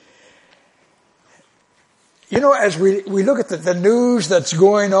As we look at the news that's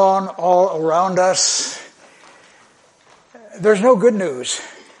going on all around us, there's no good news.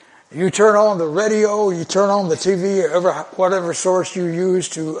 You turn on the radio, you turn on the TV, or whatever source you use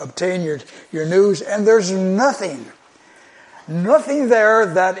to obtain your news, and there's nothing there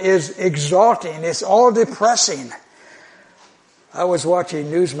that is exalting. It's all depressing. I was watching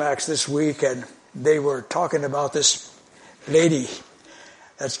Newsmax this week, and they were talking about this lady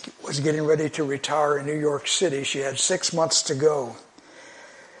that was getting ready to retire in New York City. She had 6 months to go.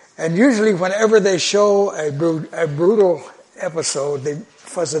 And usually whenever they show a brutal episode, they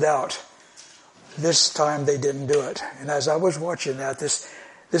fuzz it out. This time they didn't do it. And as I was watching that,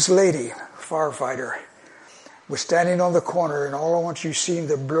 this lady, firefighter, was standing on the corner, and all at once you seen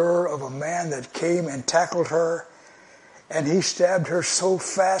the blur of a man that came and tackled her, and he stabbed her so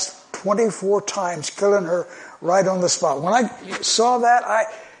fast, 24 times, killing her right on the spot. When I saw that,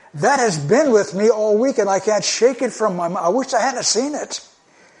 that has been with me all week, and I can't shake it from my mind. I wish I hadn't seen it.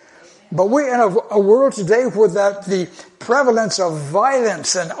 But we're in a world today where the prevalence of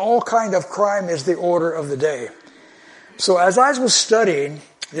violence and all kind of crime is the order of the day. So as I was studying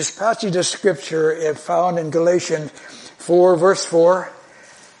this passage of Scripture found in Galatians 4, verse 4,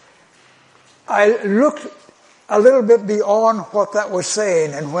 I looked a little bit beyond what that was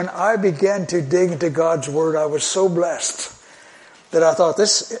saying, and when I began to dig into God's Word, I was so blessed that I thought,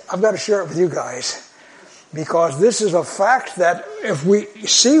 I've got to share it with you guys. Because this is a fact that if we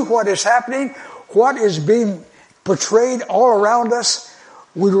see what is happening, what is being portrayed all around us,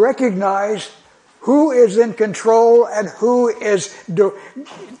 we recognize who is in control and who is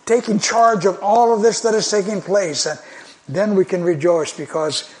taking charge of all of this that is taking place. And then we can rejoice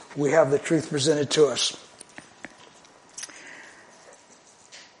because we have the truth presented to us.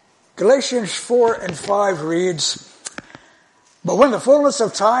 Galatians 4 and 5 reads, "But when the fullness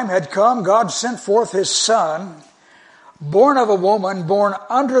of time had come, God sent forth His Son, born of a woman, born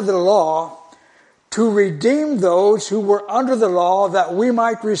under the law, to redeem those who were under the law, that we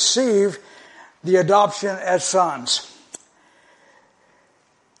might receive the adoption as sons."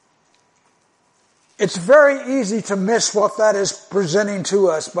 It's very easy to miss what that is presenting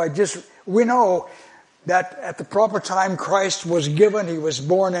to us we know that at the proper time Christ was given. He was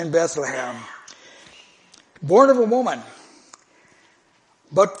born in Bethlehem. Born of a woman.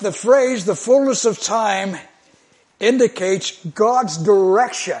 But the phrase, the fullness of time, indicates God's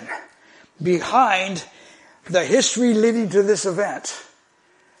direction behind the history leading to this event.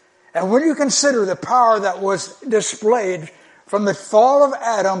 And when you consider the power that was displayed from the fall of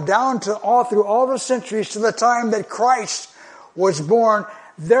Adam down to through all the centuries to the time that Christ was born,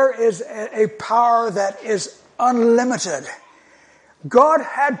 there is a power that is unlimited. God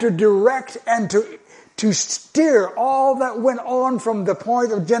had to direct and to steer all that went on from the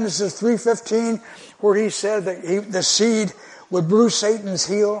point of Genesis 3:15, where He said that the seed would bruise Satan's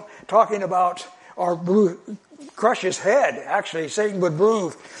heel, talking about, crush his head. Actually, Satan would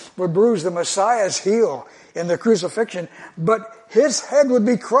bruise the Messiah's heel in the crucifixion, but his head would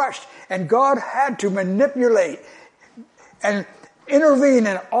be crushed, and God had to manipulate and intervene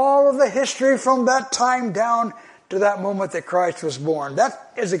in all of the history from that time down to that moment that Christ was born.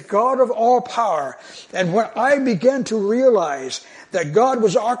 That is a God of all power. And when I began to realize that God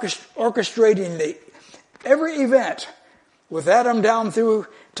was orchestrating every event with Adam down through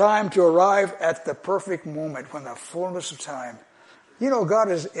time to arrive at the perfect moment, when the fullness of time. God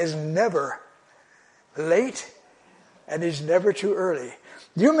is never late, and He's never too early.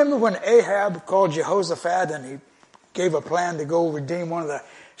 Do you remember when Ahab called Jehoshaphat and he gave a plan to go redeem one of the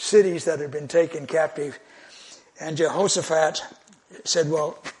cities that had been taken captive? And Jehoshaphat said,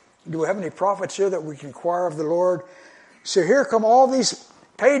 "Well, do we have any prophets here that we can inquire of the Lord?" So here come all these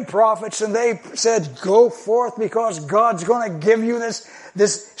paid prophets, and they said, "Go forth, because God's going to give you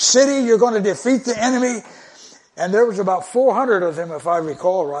this city. You're going to defeat the enemy." And there was about 400 of them, if I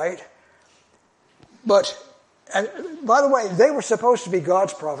recall right. But, and by the way, they were supposed to be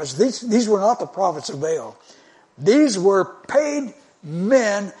God's prophets. These were not the prophets of Baal. These were paid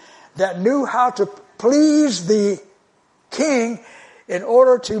men that knew how to please the king in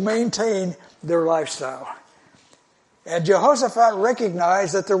order to maintain their lifestyle. And Jehoshaphat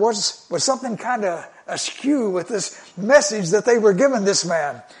recognized that there was something kind of askew with this message that they were giving this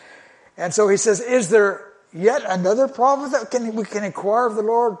man. And so he says, "Is there yet another prophet that we can inquire of the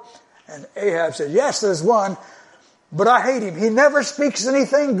Lord?" And Ahab said, "Yes, there's one, but I hate him. He never speaks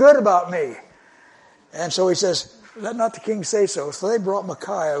anything good about me." And so he says, "Let not the king say so." So they brought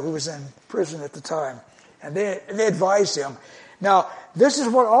Micaiah, who was in prison at the time, and they advised him. Now, this is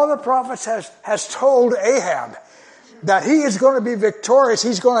what all the prophets has told Ahab. that he is going to be victorious.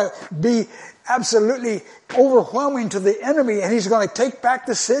 He's going to be absolutely overwhelming to the enemy, and he's going to take back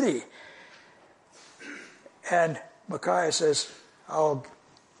the city. And Micaiah says, I'll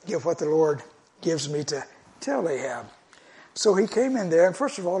give what the Lord gives me to tell Ahab. So he came in there, and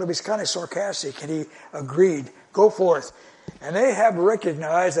first of all, he was kind of sarcastic, and he agreed, go forth. And Ahab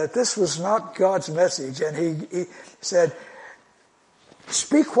recognized that this was not God's message, and he said,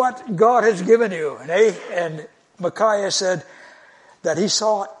 speak what God has given you. And Micaiah said that he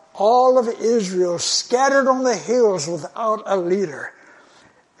saw all of Israel scattered on the hills without a leader.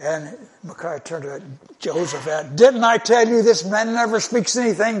 And Micaiah turned to Jehoshaphat, didn't I tell you this man never speaks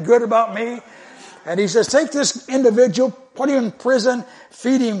anything good about me? And he says, take this individual, put him in prison,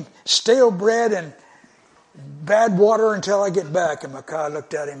 feed him stale bread and bad water until I get back. And Micaiah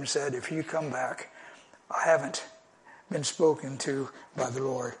looked at him and said, if you come back, I haven't been spoken to by the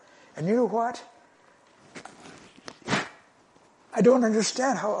Lord. And you know what? I don't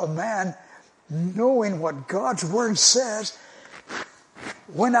understand how a man, knowing what God's word says,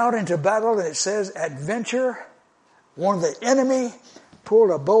 went out into battle, and it says, adventure, warned the enemy,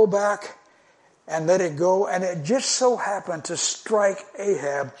 pulled a bow back, and let it go. And it just so happened to strike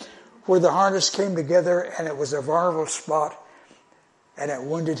Ahab where the harness came together, and it was a vulnerable spot, and it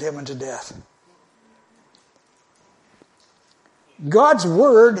wounded him unto death. God's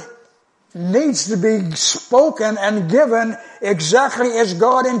word needs to be spoken and given exactly as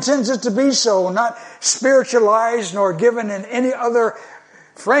God intends it to be so, not spiritualized nor given in any other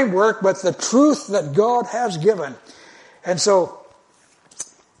framework, but the truth that God has given. And so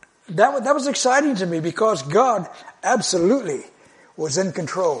that was exciting to me, because God absolutely was in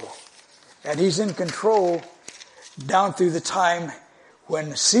control. And he's in control down through the time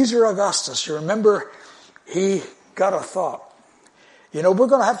when Caesar Augustus, you remember, he got a thought. You know, we're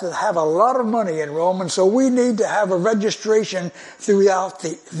going to have a lot of money in Rome, and so we need to have a registration throughout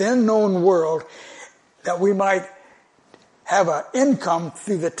the then known world that we might have an income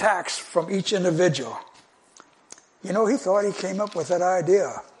through the tax from each individual. You know, he thought he came up with that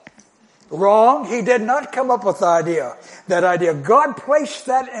idea. Wrong. He did not come up with that idea. God placed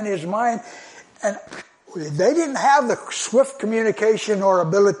that in his mind, and they didn't have the swift communication or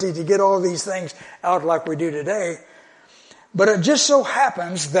ability to get all these things out like we do today. But it just so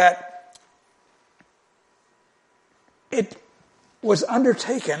happens that it was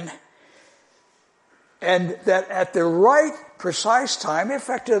undertaken, and that at the right, precise time, it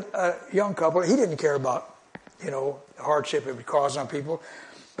affected a young couple. He didn't care about, the hardship it would cause on people.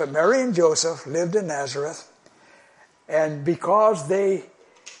 But Mary and Joseph lived in Nazareth, and because they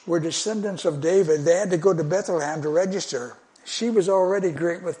were descendants of David, they had to go to Bethlehem to register. She was already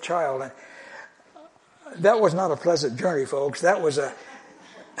great with child, and that was not a pleasant journey, folks. That was the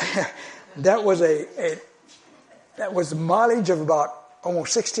mileage of about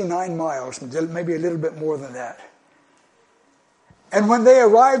almost 69 miles, maybe a little bit more than that. And when they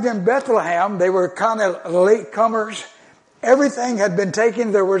arrived in Bethlehem, they were kind of latecomers. Everything had been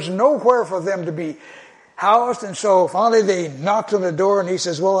taken. There was nowhere for them to be housed. And so finally they knocked on the door, and he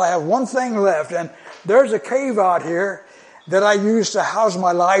says, well, I have one thing left. And there's a cave out here that I use to house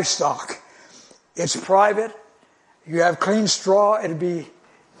my livestock. It's private. You have clean straw. It'll be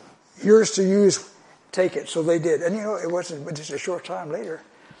yours to use. Take it. So they did. And it wasn't but just a short time later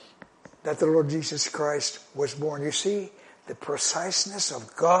that the Lord Jesus Christ was born. You see the preciseness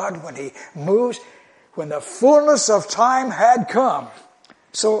of God when he moves, when the fullness of time had come.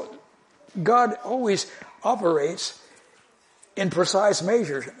 So God always operates in precise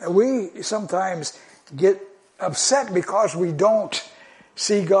measures. We sometimes get upset because we don't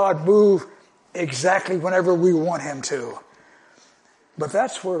see God move exactly whenever we want him to. But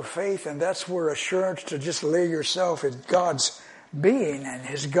that's where faith and that's where assurance to just lay yourself in God's being and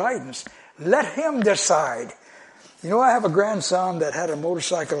his guidance. Let him decide. I have a grandson that had a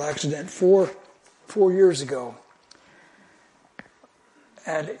motorcycle accident four years ago.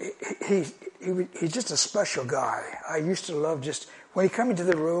 And he's just a special guy. I used to love when he came into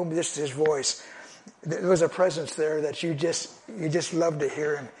the room, just his voice. There was a presence there that you just love to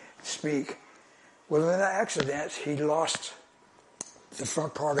hear him speak. Well, in that accident, he lost the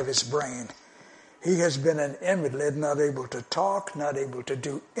front part of his brain. He has been an invalid, not able to talk, not able to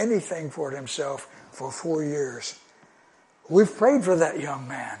do anything for himself for 4 years. We've prayed for that young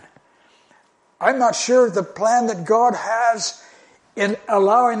man. I'm not sure the plan that God has in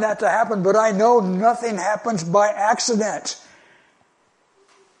allowing that to happen, but I know nothing happens by accident.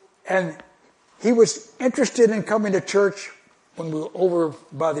 And he was interested in coming to church when we were over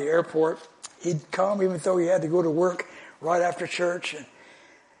by the airport. He'd come even though he had to go to work right after church. And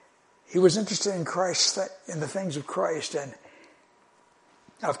he was interested in Christ, in the things of Christ, and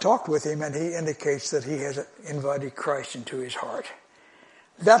I've talked with him, and he indicates that he has invited Christ into his heart.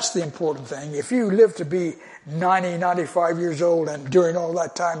 That's the important thing. If you live to be 90, 95 years old, and during all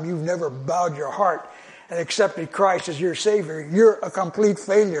that time you've never bowed your heart and accepted Christ as your Savior, you're a complete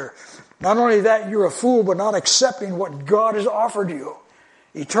failure. Not only that, you're a fool, but not accepting what God has offered you,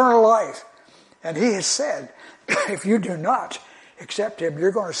 eternal life. And he has said, if you do not accept him,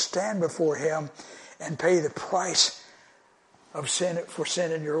 you're going to stand before him and pay the price of sin for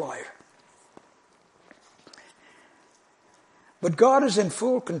sin in your life. But God is in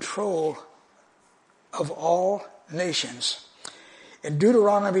full control of all nations. In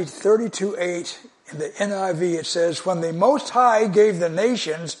Deuteronomy 32:8, in the NIV, it says, when the Most High gave the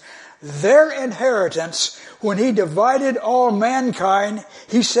nations their inheritance, when he divided all mankind,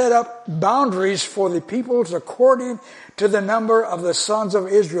 he set up boundaries for the peoples according to the number of the sons of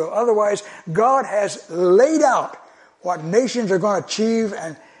Israel. Otherwise, God has laid out what nations are going to achieve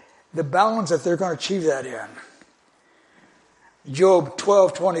and the balance that they're going to achieve that in. Job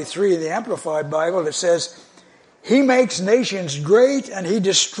 12:23, the Amplified Bible, it says, he makes nations great and he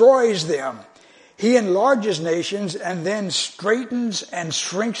destroys them. He enlarges nations and then straightens and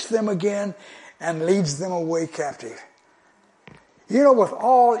shrinks them again and leads them away captive. You know, with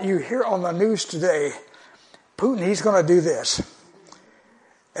all you hear on the news today, Putin, he's going to do this.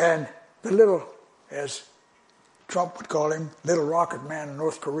 And the little, as Trump would call him, little rocket man in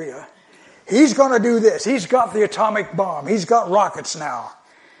North Korea, he's going to do this. He's got the atomic bomb. He's got rockets now.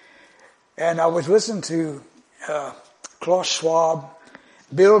 And I was listening to Klaus Schwab,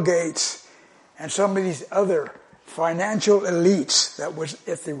 Bill Gates, and some of these other financial elites that was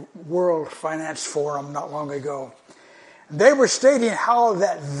at the World Finance Forum not long ago. They were stating how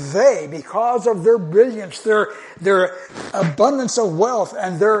that they, because of their brilliance, their abundance of wealth,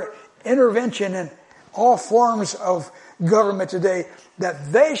 and their intervention in all forms of government today,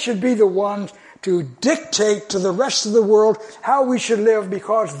 that they should be the ones to dictate to the rest of the world how we should live,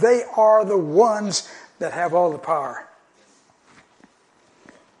 because they are the ones that have all the power.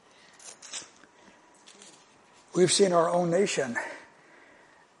 We've seen our own nation.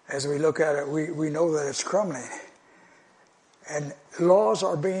 As we look at it, we know that it's crumbling. And laws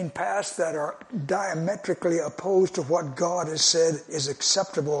are being passed that are diametrically opposed to what God has said is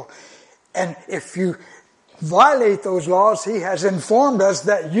acceptable. And if you violate those laws, he has informed us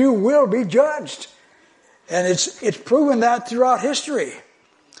that you will be judged. And it's proven that throughout history.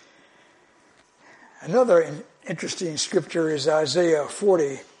 Another interesting scripture is Isaiah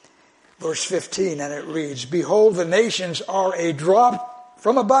 40, verse 15, and it reads, behold, the nations are a drop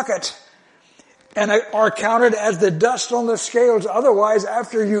from a bucket, and are counted as the dust on the scales. Otherwise,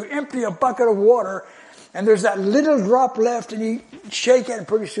 after you empty a bucket of water, and there's that little drop left, and you shake it, and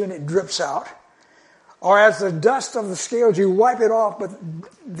pretty soon it drips out. Or as the dust of the scales, you wipe it off, but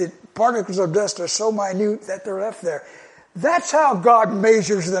the particles of dust are so minute that they're left there. That's how God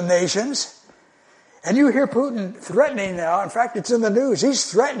measures the nations. And you hear Putin threatening now. In fact, it's in the news.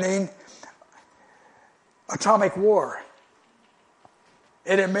 He's threatening atomic war.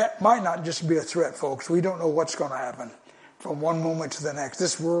 And it might not just be a threat, folks. We don't know what's going to happen from one moment to the next.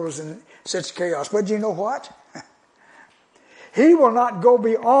 This world is in such chaos. But you know what? He will not go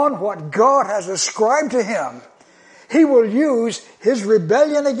beyond what God has ascribed to him. He will use his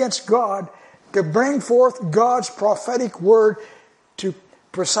rebellion against God to bring forth God's prophetic word to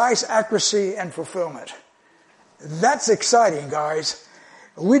precise accuracy and fulfillment. That's exciting, guys.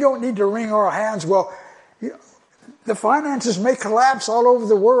 We don't need to wring our hands. Well, the finances may collapse all over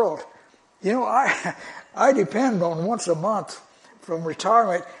the world. You know, I depend on once a month from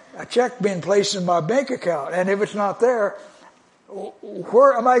retirement, a check being placed in my bank account. And if it's not there,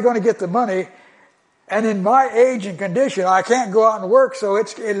 where am I going to get the money? And in my age and condition, I can't go out and work, so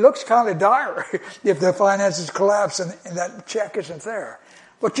it looks kind of dire if the finances collapse and that check isn't there.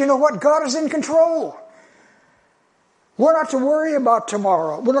 But you know what? God is in control. We're not to worry about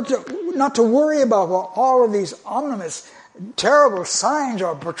tomorrow. We're not to worry about what all of these ominous, terrible signs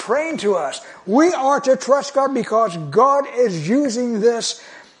are portraying to us. We are to trust God because God is using this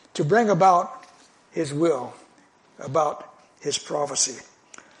to bring about his will, about his prophecy.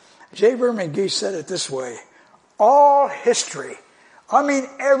 J. Vernon McGee said it this way: all history, I mean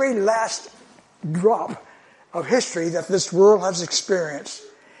every last drop of history that this world has experienced,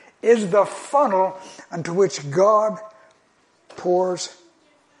 is the funnel into which God pours,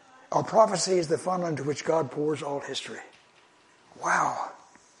 or prophecy is the funnel into which God pours all history. Wow.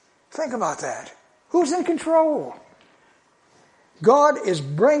 Think about that. Who's in control? God is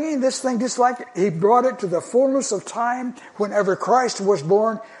bringing this thing just like he brought it to the fullness of time whenever Christ was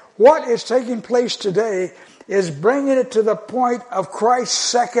born. what is taking place today is bringing it to the point of Christ's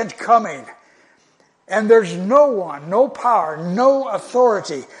second coming. And there's no one, no power, no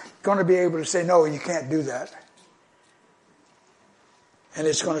authority going to be able to say, no, you can't do that. And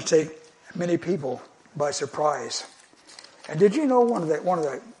it's going to take many people by surprise. And did you know one of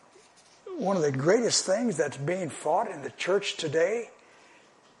the greatest things that's being fought in the church today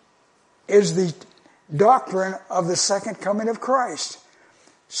is the doctrine of the second coming of Christ?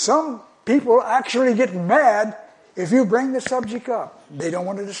 Some people actually get mad if you bring the subject up. They don't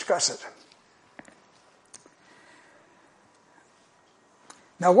want to discuss it.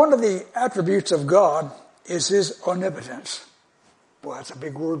 Now, one of the attributes of God is His omnipotence. Well, that's a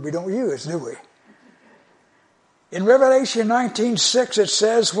big word we don't use, do we? In Revelation 19:6 it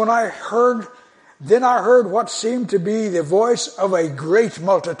says, Then I heard what seemed to be the voice of a great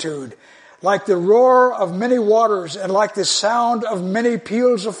multitude, like the roar of many waters and like the sound of many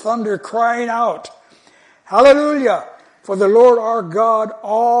peals of thunder, crying out, Hallelujah! For the Lord our God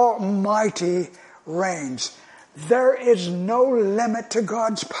Almighty reigns. There is no limit to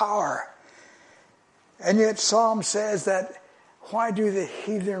God's power. And yet Psalm says that, why do the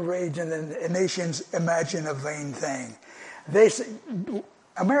heathen rage and the nations imagine a vain thing?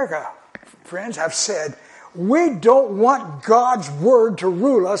 America, friends, have said, we don't want God's word to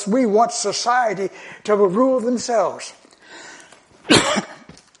rule us. We want society to rule themselves.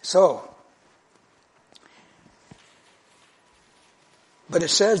 But it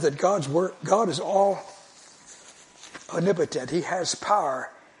says that God is all omnipotent. He has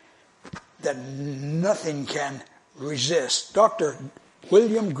power that nothing can resist. Dr.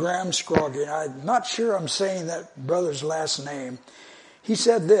 William Graham Scroggie, I'm not sure I'm saying that brother's last name, he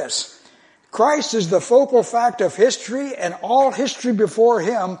said this, Christ is the focal fact of history, and all history before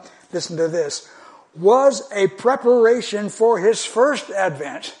him, listen to this, was a preparation for his first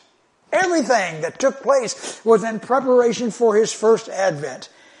advent. Everything that took place was in preparation for his first advent.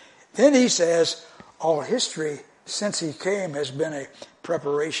 Then he says, all history since he came has been a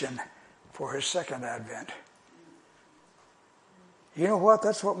preparation for his second advent. You know what?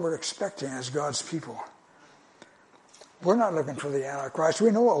 That's what we're expecting as God's people. We're not looking for the Antichrist.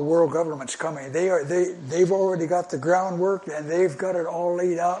 We know a world government's coming. They've already got the groundwork and they've got it all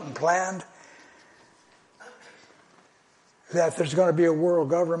laid out and planned. That there's going to be a world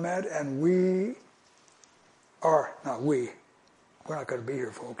government, and we're not going to be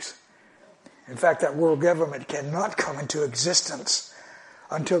here, folks. In fact, that world government cannot come into existence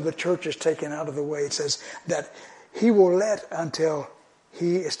until the church is taken out of the way. It says that he will let until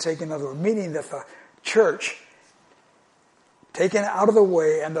he is taken out of the way, meaning that the church taken out of the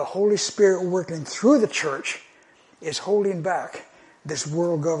way and the Holy Spirit working through the church is holding back this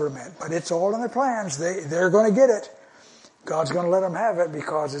world government. But it's all in their plans. They're going to get it. God's going to let them have it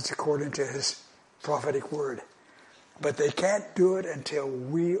because it's according to His prophetic word. But they can't do it until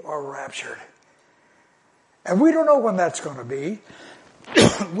we are raptured. And we don't know when that's going to be.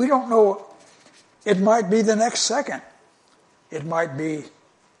 We don't know. It might be the next second. It might be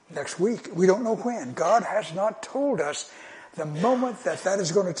next week. We don't know when. God has not told us the moment that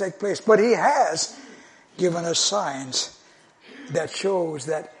is going to take place. But He has given us signs that shows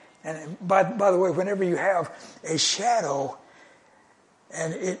that. And by the way, whenever you have a shadow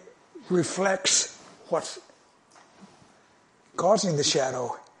and it reflects what's causing the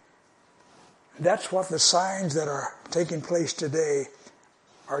shadow, that's what the signs that are taking place today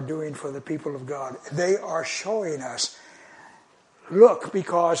are doing for the people of God. They are showing us, look,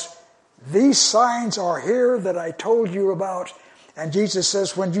 because these signs are here that I told you about. And Jesus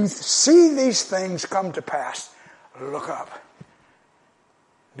says, when you see these things come to pass, look up.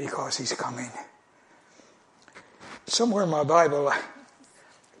 Because He's coming. Somewhere in my Bible, I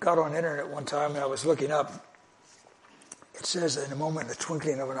got on the internet one time and I was looking up. It says in a moment, in the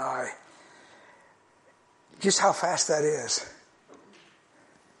twinkling of an eye, just how fast that is.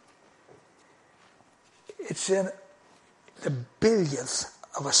 It's in the billionth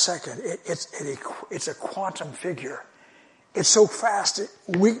of a second. It's a quantum figure. It's so fast,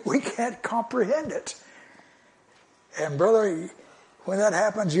 we can't comprehend it. And brother, when that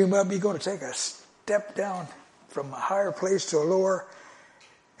happens, you might be going to take a step down from a higher place to a lower,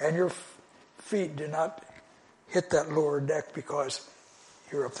 and your feet do not hit that lower deck because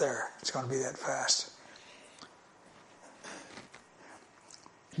you're up there. It's going to be that fast.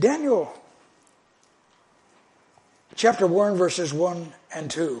 Daniel chapter 1, verses 1 and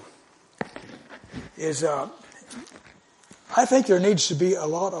 2 is, I think there needs to be a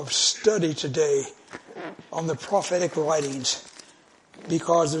lot of study today on the prophetic writings,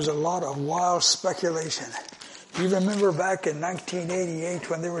 because there's a lot of wild speculation. Do you remember back in 1988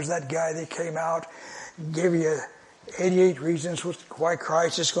 when there was that guy that came out and gave you 88 reasons why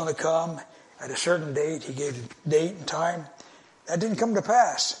Christ is going to come at a certain date? He gave a date and time. That didn't come to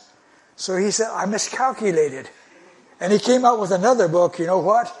pass. So he said, I miscalculated. And he came out with another book. You know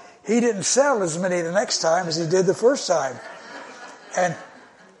what? He didn't sell as many the next time as he did the first time. And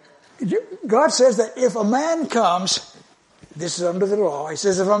God says that if a man comes, this is under the law, he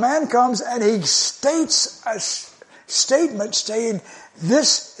says if a man comes and he states a statement saying,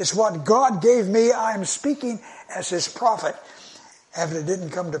 this is what God gave me, I'm speaking as his prophet, and if it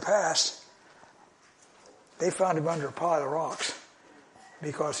didn't come to pass, they found him under a pile of rocks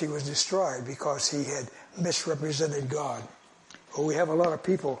because he was destroyed, because he had misrepresented God. Well, we have a lot of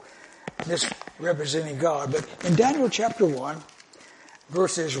people misrepresenting God. But in Daniel chapter 1,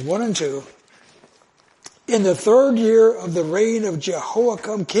 verses 1 and 2, in the 3rd year of the reign of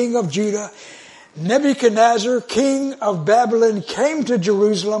Jehoiakim, king of Judah, Nebuchadnezzar, king of Babylon, came to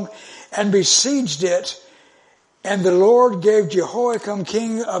Jerusalem and besieged it, and the Lord gave Jehoiakim,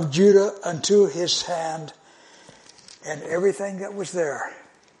 king of Judah, unto his hand, and everything that was there.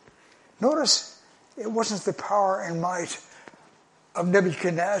 Notice, it wasn't the power and might of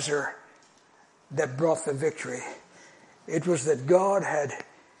Nebuchadnezzar that brought the victory. It was that God had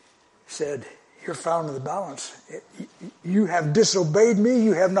said, you're found in the balance. You have disobeyed me.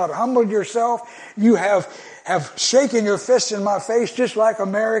 You have not humbled yourself. You have shaken your fist in my face just like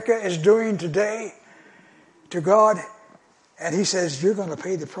America is doing today to God. And he says, you're going to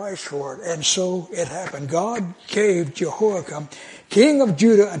pay the price for it. And so it happened. God gave Jehoiakim, king of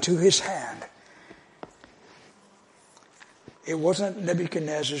Judah, unto his hand. It wasn't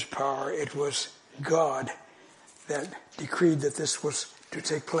Nebuchadnezzar's power. It was God that decreed that this was to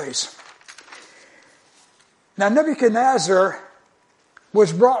take place. Now Nebuchadnezzar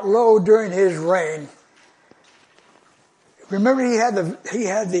was brought low during his reign. Remember he had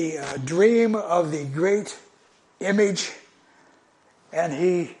the dream of the great image, and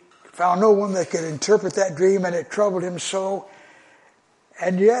he found no one that could interpret that dream, and it troubled him so.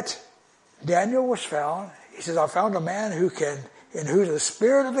 And yet Daniel was found. He says, I found a man in who's the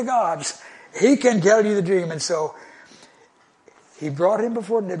spirit of the gods. He can tell you the dream. And so he brought him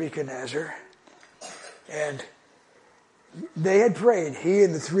before Nebuchadnezzar, and they had prayed, he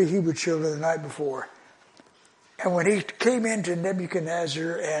and the 3 Hebrew children, the night before. And when he came into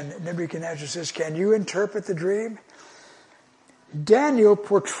Nebuchadnezzar, and Nebuchadnezzar says, can you interpret the dream? Daniel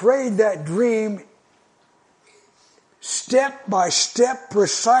portrayed that dream step by step,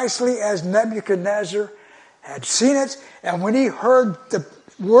 precisely as Nebuchadnezzar had seen it. And when he heard the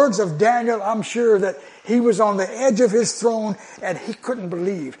words of Daniel, I'm sure that he was on the edge of his throne, and he couldn't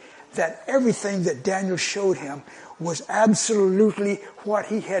believe that everything that Daniel showed him was absolutely what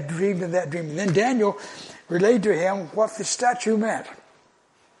he had dreamed in that dream. And then Daniel relayed to him what the statue meant.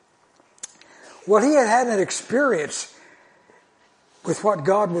 Well, he had had an experience with what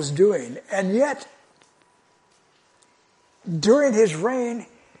God was doing, and yet during his reign,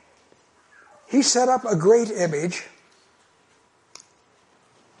 he set up a great image,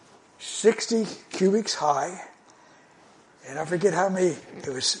 60 cubits high, and I forget how many, it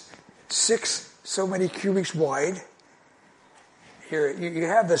was 6 so many cubits wide. Here, you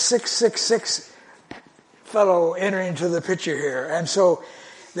have the 666 fellow entering into the picture here. And so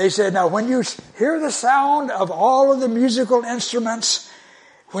they said, now when you hear the sound of all of the musical instruments,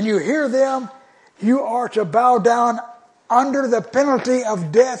 when you hear them, you are to bow down under the penalty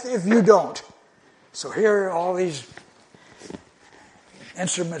of death if you don't. So here all these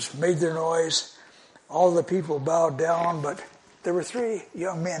instruments made their noise. All the people bowed down, but there were 3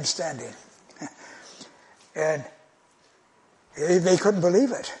 young men standing. And they couldn't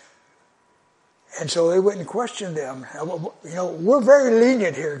believe it. And so they went and questioned them. You know, we're very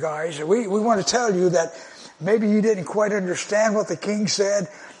lenient here, guys. We want to tell you that maybe you didn't quite understand what the king said.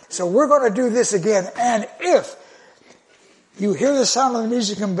 So we're going to do this again. And if you hear the sound of the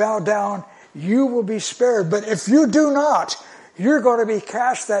music and bow down, you will be spared. But if you do not, you're going to be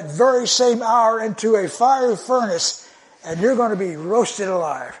cast that very same hour into a fiery furnace, and you're going to be roasted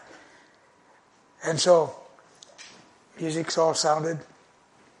alive. And so music's all sounded,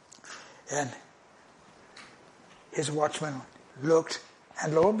 and his watchman looked,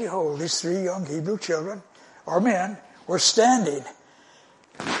 and lo and behold, these 3 young Hebrew children, or men, were standing.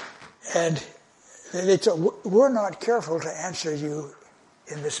 And they said, we're not careful to answer you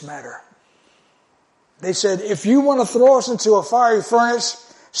in this matter. They said, if you want to throw us into a fiery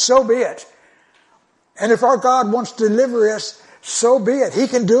furnace, so be it. And if our God wants to deliver us, so be it. He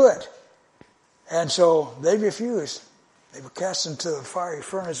can do it. And so they refused. They were cast into the fiery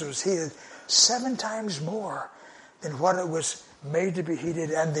furnace. It was heated 7 times more than what it was made to be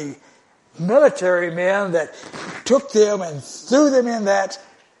heated. And the military men that took them and threw them in that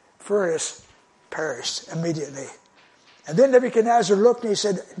furnace perished immediately. And then Nebuchadnezzar looked and he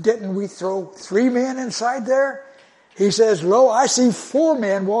said, didn't we throw 3 men inside there? He says, lo, I see 4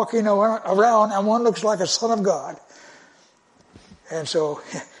 men walking around and one looks like a son of God. And so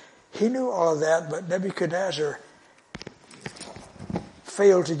he knew all of that, but Nebuchadnezzar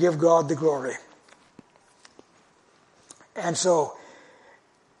failed to give God the glory. And so,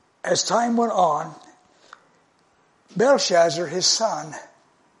 as time went on, Belshazzar, his son,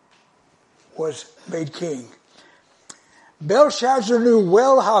 was made king. Belshazzar knew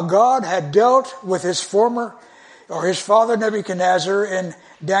well how God had dealt with his father Nebuchadnezzar. In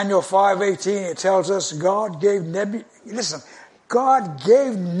Daniel 5:18, it tells us God gave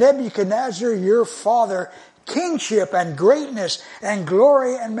Nebuchadnezzar your father kingship and greatness and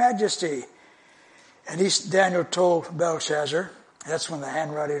glory and majesty. And Daniel told Belshazzar, that's when the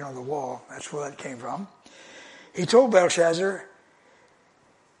handwriting on the wall, that's where that came from. He told Belshazzar,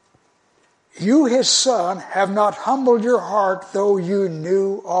 you, his son, have not humbled your heart, though you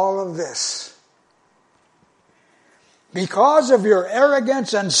knew all of this. Because of your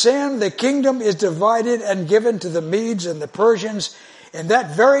arrogance and sin, the kingdom is divided and given to the Medes and the Persians. In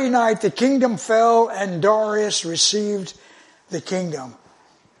that very night, the kingdom fell and Darius received the kingdom.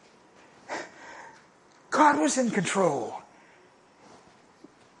 God was in control.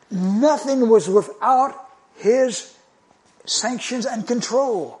 Nothing was without his sanctions and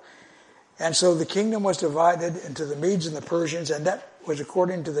control. And so the kingdom was divided into the Medes and the Persians, and that was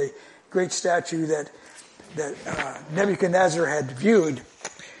according to the great statue that Nebuchadnezzar had viewed,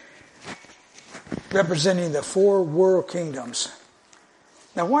 representing the 4 world kingdoms.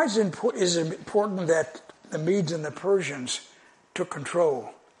 Now, why is it important that the Medes and the Persians took control?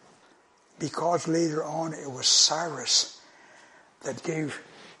 Because later on it was Cyrus that gave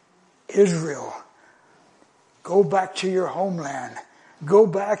Israel, go back to your homeland. Go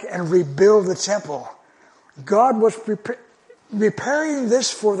back and rebuild the temple. God was preparing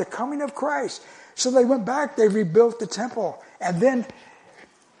this for the coming of Christ. So they went back, they rebuilt the temple. And then,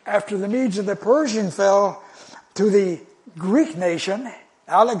 after the Medes and the Persians fell to the Greek nation,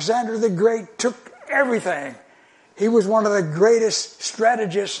 Alexander the Great took everything. He was one of the greatest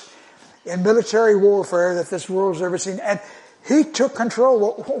strategists in military warfare that this world's ever seen. And he took control.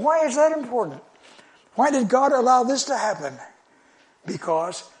 Well, why is that important? Why did God allow this to happen?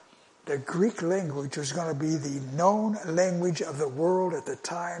 Because the Greek language was going to be the known language of the world at the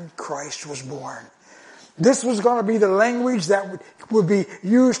time Christ was born. This was going to be the language that would be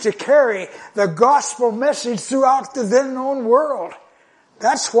used to carry the gospel message throughout the then known world.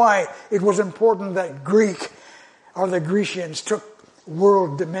 That's why it was important that Greek, or the Grecians, took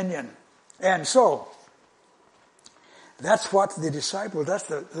world dominion. And so, that's what that's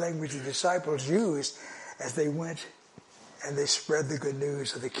the language the disciples used as they went and they spread the good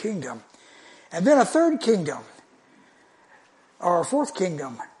news of the kingdom. And then a 3rd kingdom, or a 4th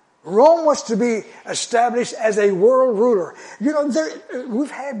kingdom. Rome was to be established as a world ruler. You know, we've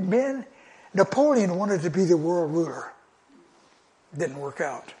had men, Napoleon wanted to be the world ruler. Didn't work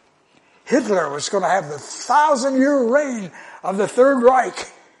out. Hitler was going to have the 1,000-year reign of the Third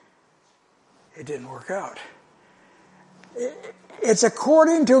Reich. It didn't work out. It's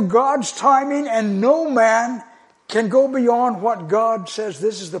according to God's timing, and no man can go beyond what God says.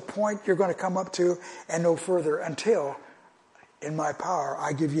 This is the point you're going to come up to, and no further, until in my power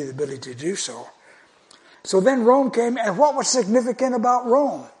I give you the ability to do so. So then Rome came, and what was significant about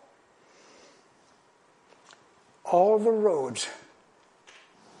Rome? All the roads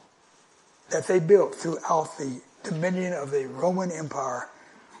that they built throughout the dominion of the Roman Empire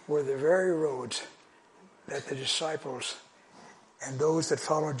were the very roads that the disciples and those that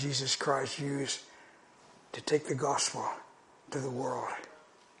followed Jesus Christ used to take the gospel to the world.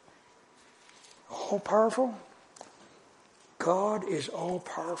 All powerful? God is all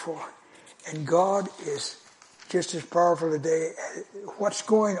powerful, and God is just as powerful today. What's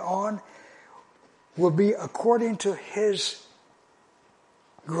going on will be according to his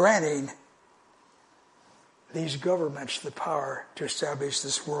granting these governments the power to establish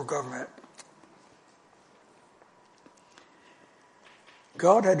this world government.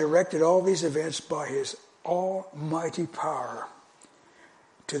 God had directed all these events by his almighty power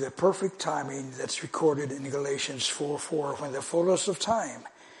to the perfect timing that's recorded in Galatians 4:4, when the fullness of time,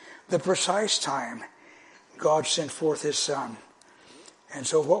 the precise time, God sent forth his Son. And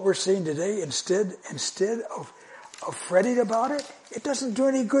so what we're seeing today, instead of fretting about it, it doesn't do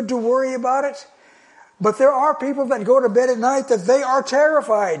any good to worry about it. But there are people that go to bed at night that they are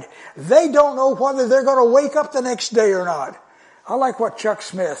terrified. They don't know whether they're going to wake up the next day or not. I like what Chuck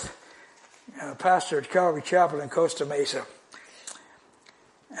Smith, pastor at Calvary Chapel in Costa Mesa,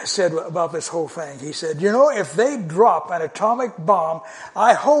 said about this whole thing. He said, if they drop an atomic bomb,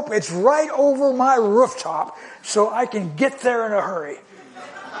 I hope it's right over my rooftop so I can get there in a hurry.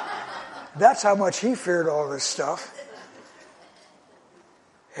 That's how much he feared all this stuff.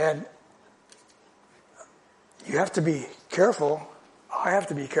 And you have to be careful. I have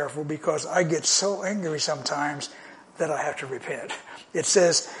to be careful because I get so angry sometimes that I have to repent. It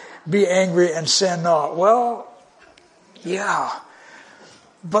says, be angry and sin not. Well, yeah.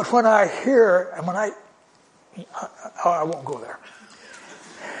 But when I hear, and I won't go there.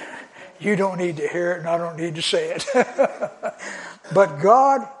 You don't need to hear it and I don't need to say it. But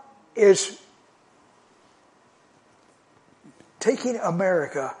God is taking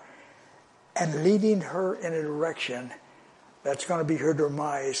America and leading her in a direction that's going to be her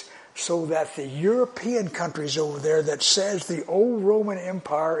demise, so that the European countries over there that says the old Roman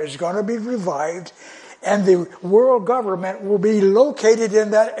Empire is going to be revived and the world government will be located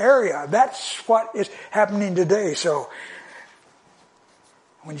in that area. That's what is happening today. So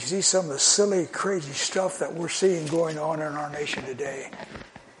when you see some of the silly, crazy stuff that we're seeing going on in our nation today,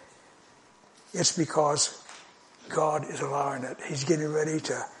 it's because God is allowing it. He's getting ready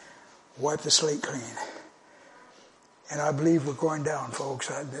to wipe the slate clean. And I believe we're going down, folks.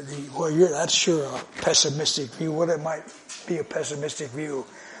 That's sure a pessimistic view. Well, it might be a pessimistic view,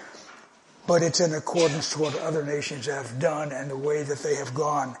 but it's in accordance to what other nations have done and the way that they have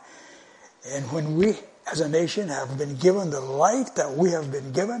gone. And when we, as a nation, have been given the light that we have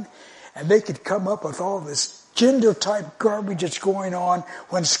been given, and they could come up with all this gender-type garbage that's going on,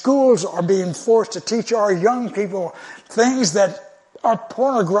 when schools are being forced to teach our young people things that are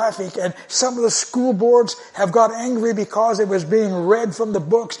pornographic, and some of the school boards have got angry because it was being read from the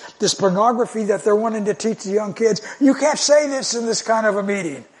books, this pornography that they're wanting to teach the young kids. You can't say this in this kind of a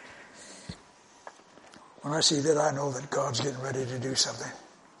meeting. When I see that, I know that God's getting ready to do something.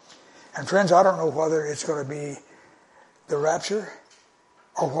 And friends, I don't know whether it's going to be the rapture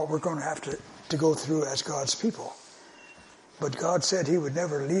or what we're going to have to go through as God's people. But God said He would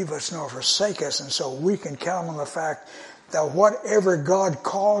never leave us nor forsake us, and so we can count on the fact that whatever God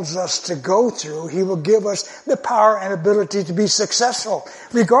calls us to go through, He will give us the power and ability to be successful,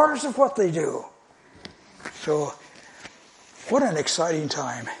 regardless of what they do. So, what an exciting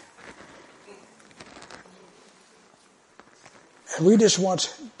time. And we just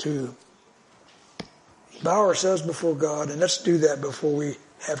want to bow ourselves before God, and let's do that before we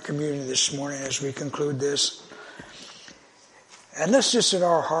have communion this morning as we conclude this. And let's just in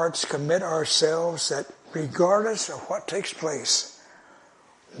our hearts commit ourselves that regardless of what takes place,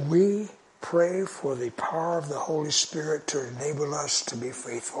 we pray for the power of the Holy Spirit to enable us to be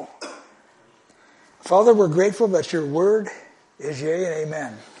faithful. Father, we're grateful that your word is yea and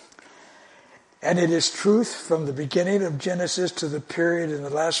amen. And it is truth from the beginning of Genesis to the period in the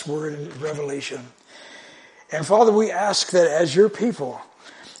last word in Revelation. And Father, we ask that as your people,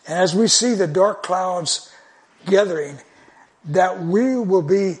 and as we see the dark clouds gathering, that we will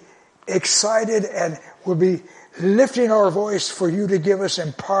be excited and will be lifting our voice for you to give us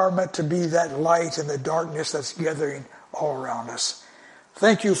empowerment to be that light in the darkness that's gathering all around us.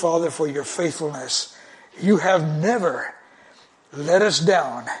 Thank you, Father, for your faithfulness. You have never let us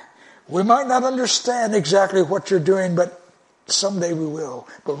down. We might not understand exactly what you're doing, but someday we will.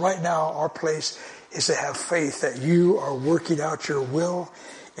 But right now, our place is to have faith that you are working out your will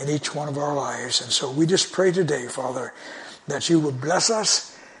in each one of our lives. And so we just pray today, Father, that you would bless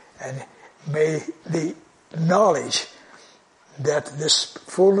us, and may the knowledge that this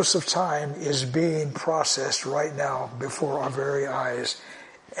fullness of time is being processed right now before our very eyes,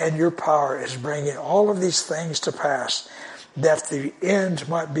 and your power is bringing all of these things to pass, that the end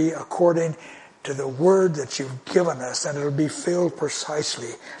might be according to the word that you've given us, and it'll be filled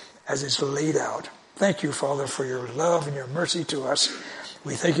precisely as it's laid out. Thank you, Father, for your love and your mercy to us.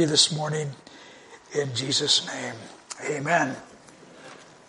 We thank you this morning in Jesus' name. Amen.